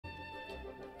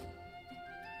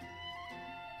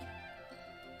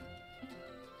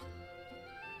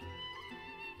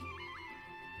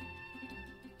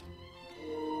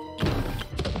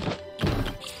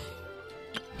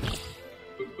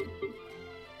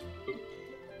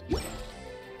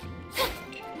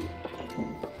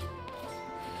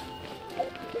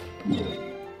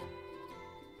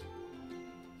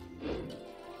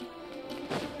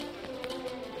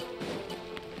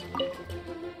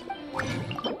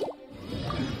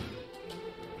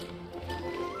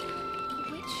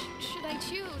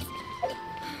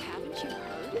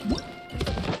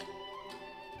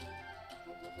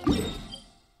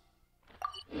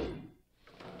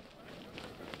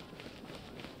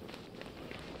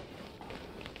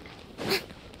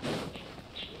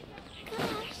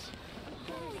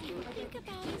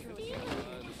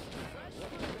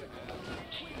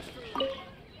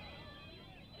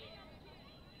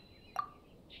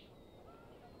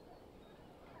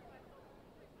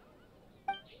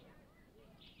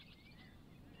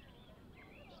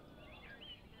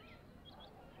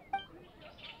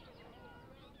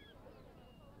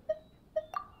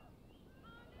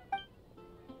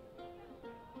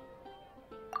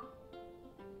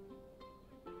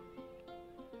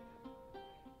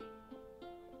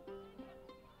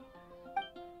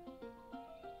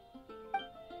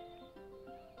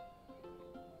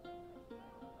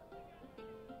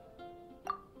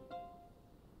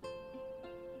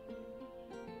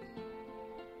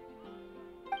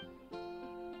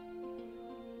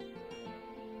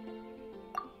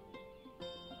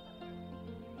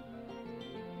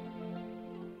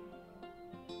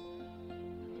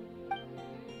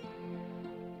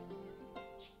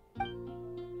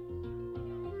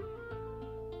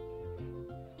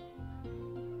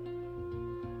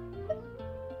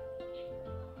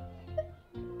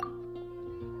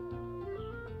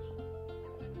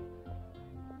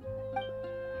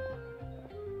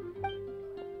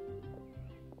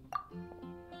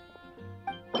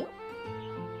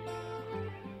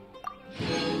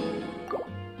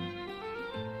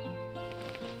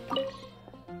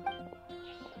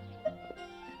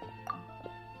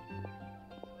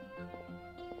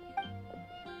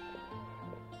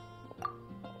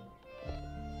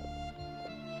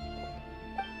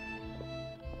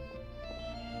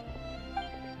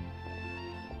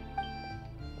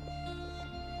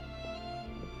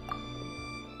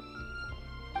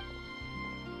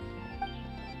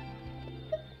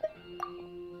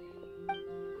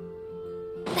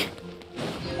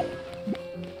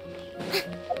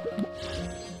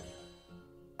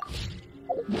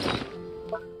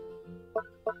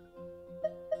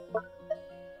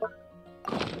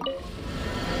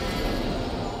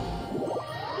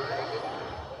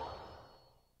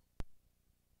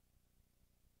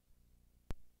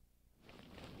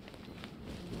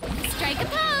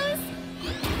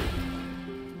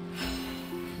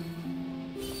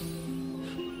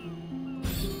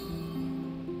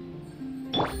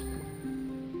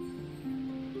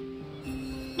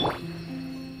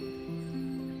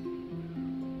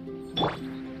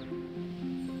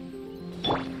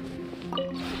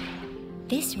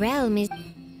This realm is...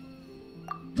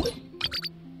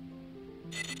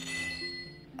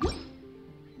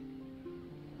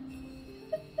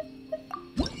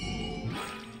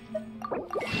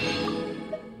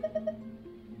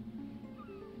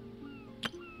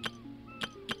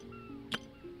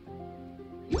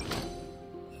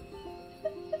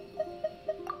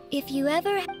 If you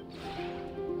ever...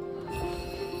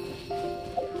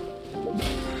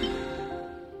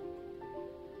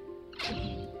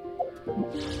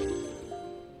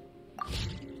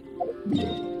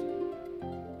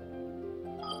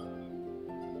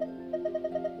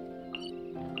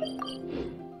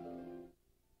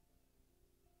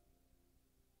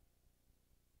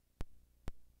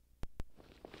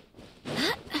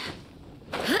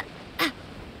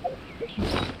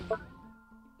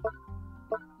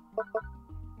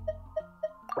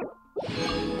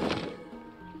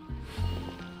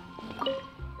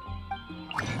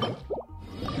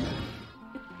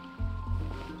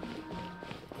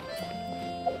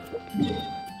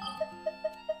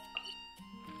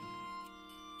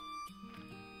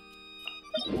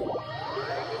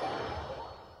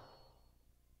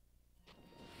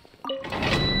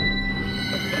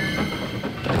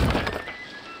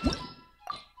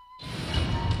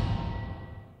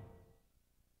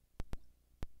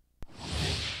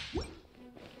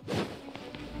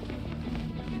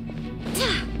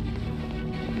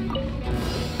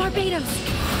 Barbados,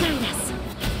 guide us.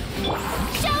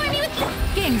 Shower me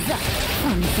with... Game's up.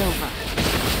 Fun's over.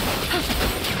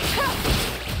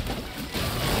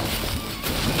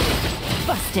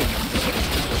 Busted.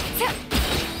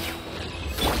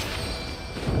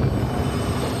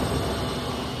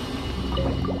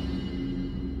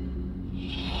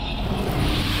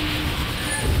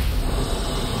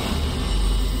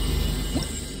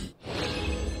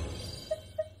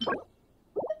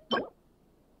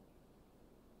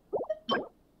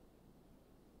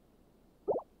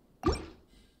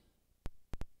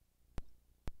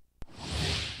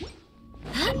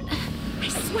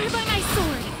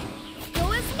 sword! Go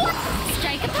as one!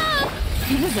 Strike a pose!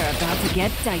 Things are about to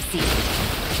get dicey.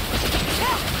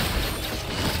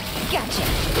 Gotcha!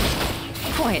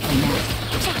 Quietly now.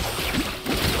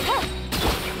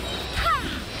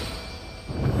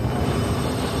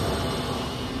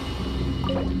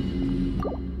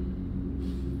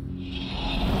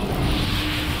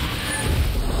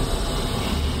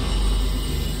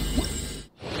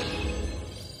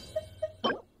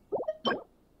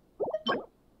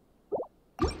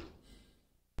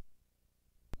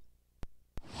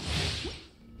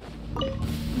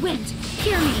 Wind,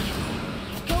 hear me!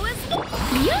 Go as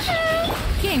Yoo-hoo!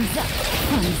 Game's up!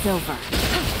 Fun's over.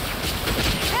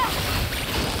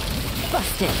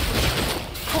 Busted!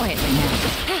 Quietly now.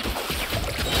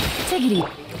 Take it easy.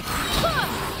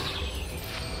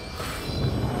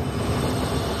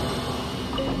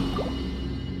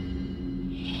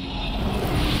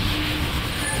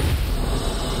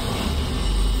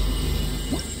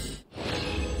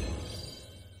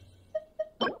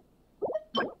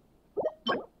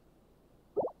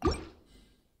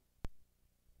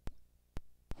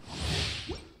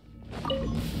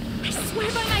 I swear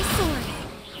by my sword!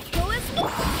 Go as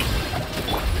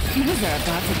things are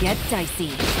about to get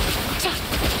dicey.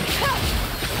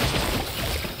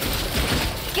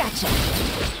 Gotcha!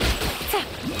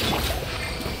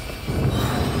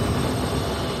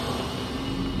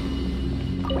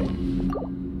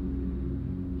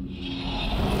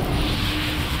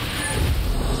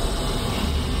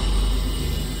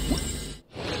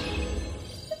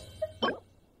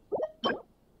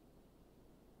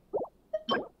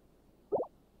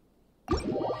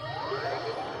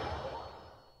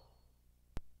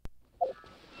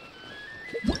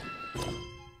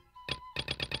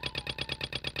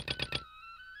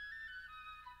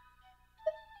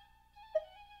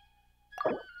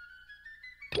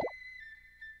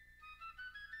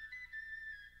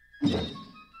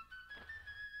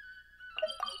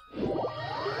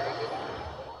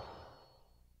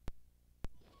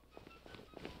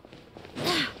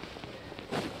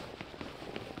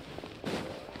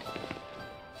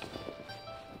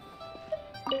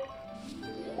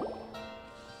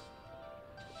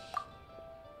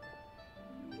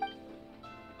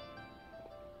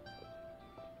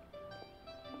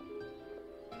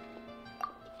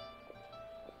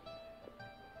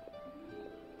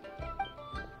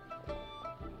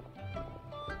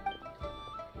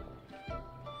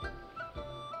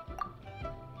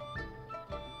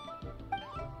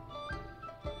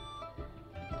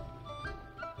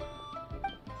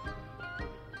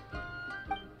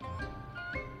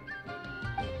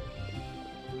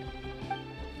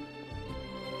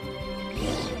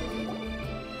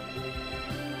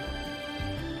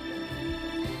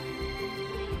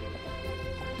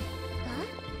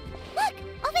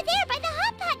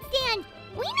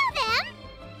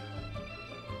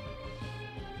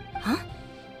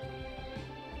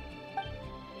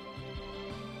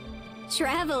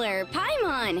 Traveler,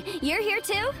 Paimon, you're here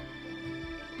too?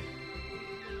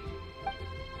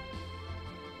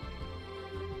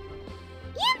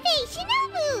 Yanfei,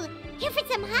 Shinobu! Here for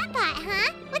some hot pot,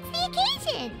 huh? What's the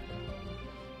occasion?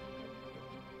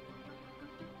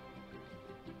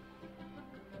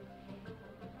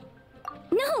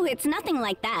 No, it's nothing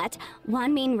like that.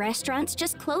 Wanmin Restaurant's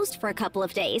just closed for a couple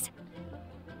of days.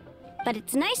 But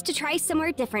it's nice to try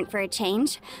somewhere different for a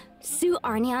change. Su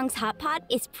Arnyang's hot pot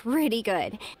is pretty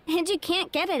good, and you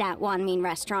can't get it at Wanmin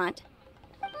Restaurant.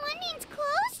 Wanmin's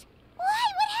closed? Why?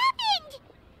 What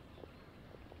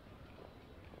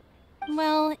happened?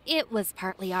 Well, it was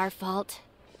partly our fault.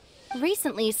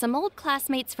 Recently, some old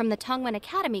classmates from the Tongwen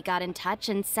Academy got in touch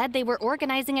and said they were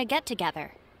organizing a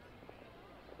get-together.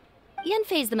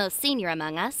 Yanfei's the most senior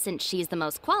among us, since she's the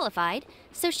most qualified,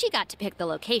 so she got to pick the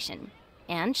location.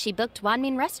 And she booked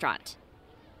Wanmin Restaurant.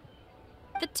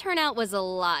 The turnout was a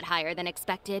lot higher than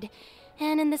expected,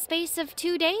 and in the space of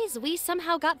 2 days, we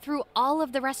somehow got through all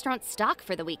of the restaurant's stock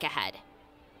for the week ahead.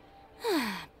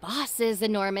 Boss's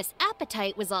enormous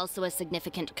appetite was also a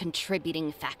significant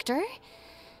contributing factor.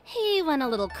 He went a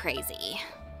little crazy.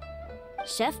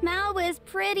 Chef Mao was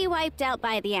pretty wiped out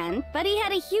by the end, but he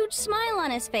had a huge smile on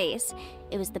his face.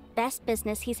 It was the best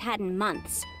business he's had in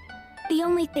months. The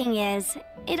only thing is,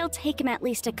 it'll take him at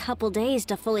least a couple days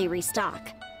to fully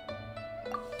restock.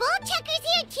 Bull Checker's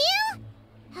here too?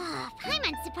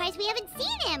 Paimon's surprised we haven't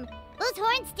seen him. Those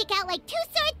horns stick out like two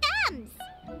sore thumbs.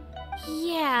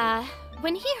 Yeah,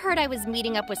 when he heard I was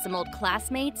meeting up with some old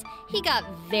classmates, he got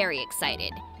very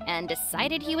excited and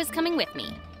decided he was coming with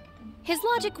me. His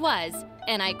logic was,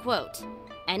 and I quote,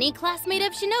 "Any classmate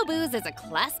of Shinobu's is a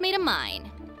classmate of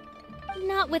mine."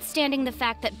 Notwithstanding the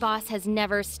fact that Boss has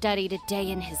never studied a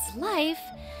day in his life,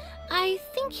 I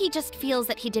think he just feels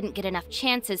that he didn't get enough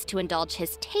chances to indulge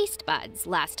his taste buds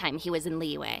last time he was in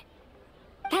Liyue.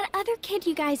 That other kid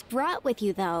you guys brought with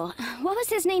you, though, what was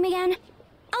his name again?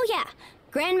 Oh yeah,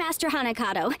 Grandmaster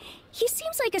Hanakato. He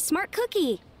seems like a smart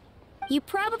cookie. You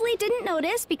probably didn't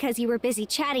notice because you were busy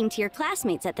chatting to your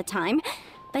classmates at the time,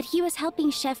 but he was helping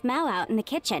Chef Mao out in the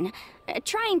kitchen,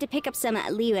 trying to pick up some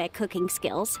Liyue cooking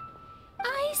skills.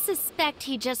 I suspect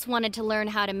he just wanted to learn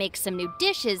how to make some new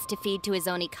dishes to feed to his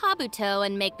Oni Kabuto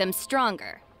and make them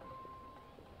stronger.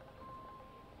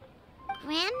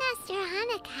 Grandmaster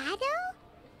Hanakato?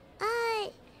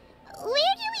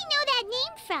 Where do we know that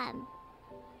name from?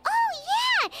 Oh,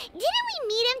 yeah! Didn't we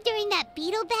meet him during that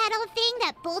beetle battle thing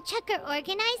that Bullchucker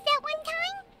organized at one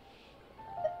time?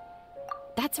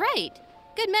 That's right.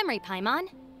 Good memory, Paimon.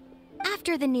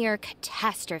 After the near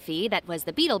catastrophe that was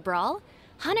the Beetle Brawl,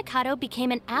 Hanakato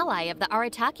became an ally of the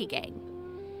Arataki gang.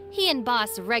 He and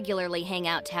Boss regularly hang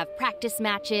out to have practice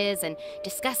matches and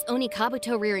discuss Oni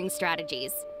Kabuto rearing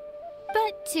strategies.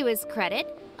 But to his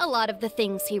credit, a lot of the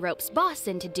things he ropes Boss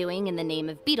into doing in the name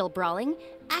of beetle brawling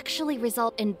actually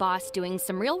result in Boss doing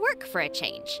some real work for a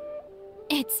change.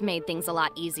 It's made things a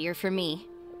lot easier for me.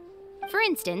 For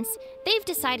instance, they've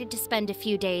decided to spend a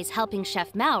few days helping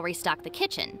Chef Mao restock the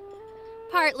kitchen.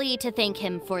 Partly to thank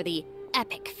him for the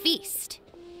epic feast.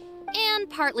 And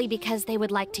partly because they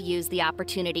would like to use the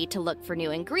opportunity to look for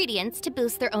new ingredients to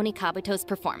boost their Oni Kabuto's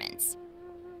performance.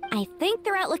 I think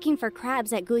they're out looking for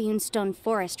crabs at Guyun Stone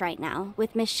Forest right now,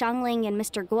 with Miss Shangling and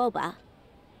Mr. Guoba.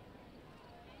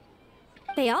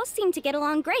 They all seem to get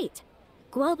along great.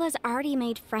 Guoba's already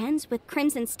made friends with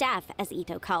Crimson Staff, as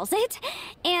Ito calls it,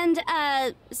 and,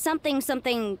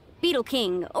 something Beetle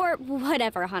King, or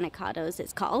whatever Hanakato's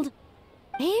is called.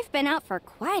 They've been out for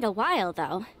quite a while,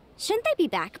 though. Shouldn't they be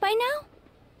back by now?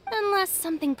 Unless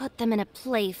something put them in a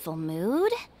playful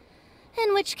mood.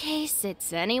 In which case,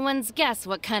 it's anyone's guess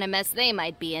what kind of mess they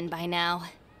might be in by now.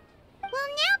 Well,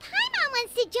 now Paimon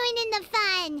wants to join in the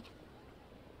fun!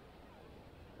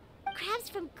 Crabs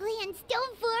from Guyun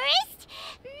Stone Forest?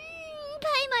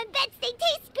 Paimon bets they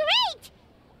taste great!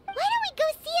 Why don't we go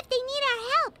see if they need our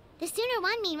help? The sooner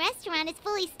Wanmin restaurant is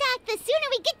fully stocked, the sooner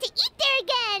we get to eat there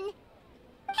again!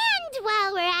 And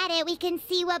while we're at it, we can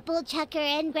see what Bullchucker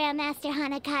and Grandmaster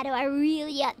Hanakato are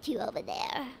really up to over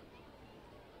there.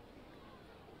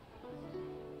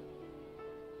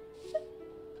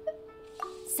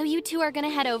 So you two are gonna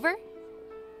head over?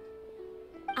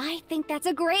 I think that's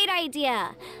a great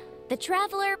idea. The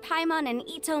Traveler, Paimon, and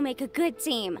Ito make a good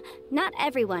team. Not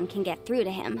everyone can get through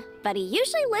to him, but he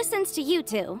usually listens to you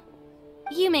two.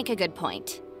 You make a good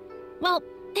point. Well,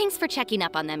 thanks for checking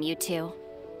up on them, you two.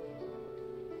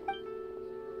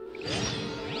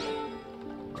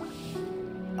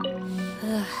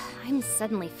 I'm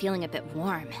suddenly feeling a bit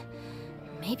warm.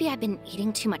 Maybe I've been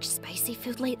eating too much spicy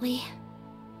food lately?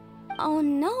 Oh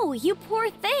no, you poor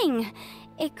thing!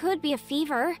 It could be a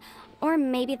fever, or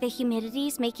maybe the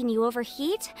humidity's making you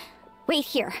overheat. Wait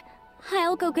here,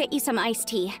 I'll go get you some iced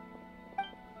tea.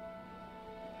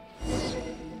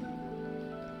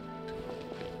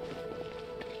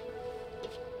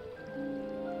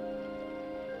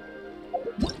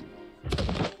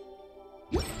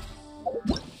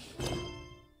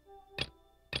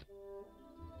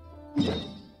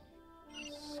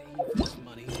 Save this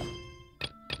money.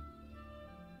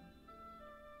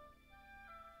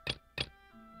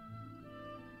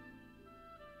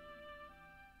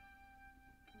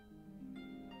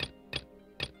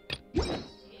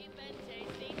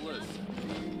 Listen,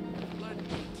 let me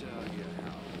tell you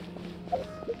how.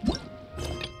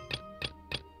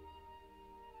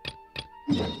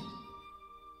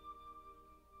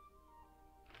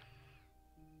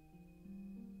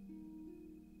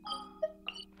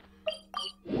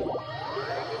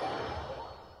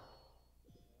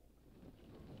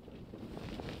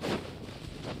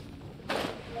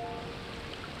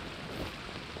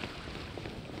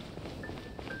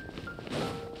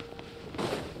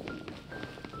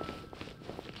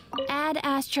 Ad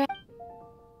Astra.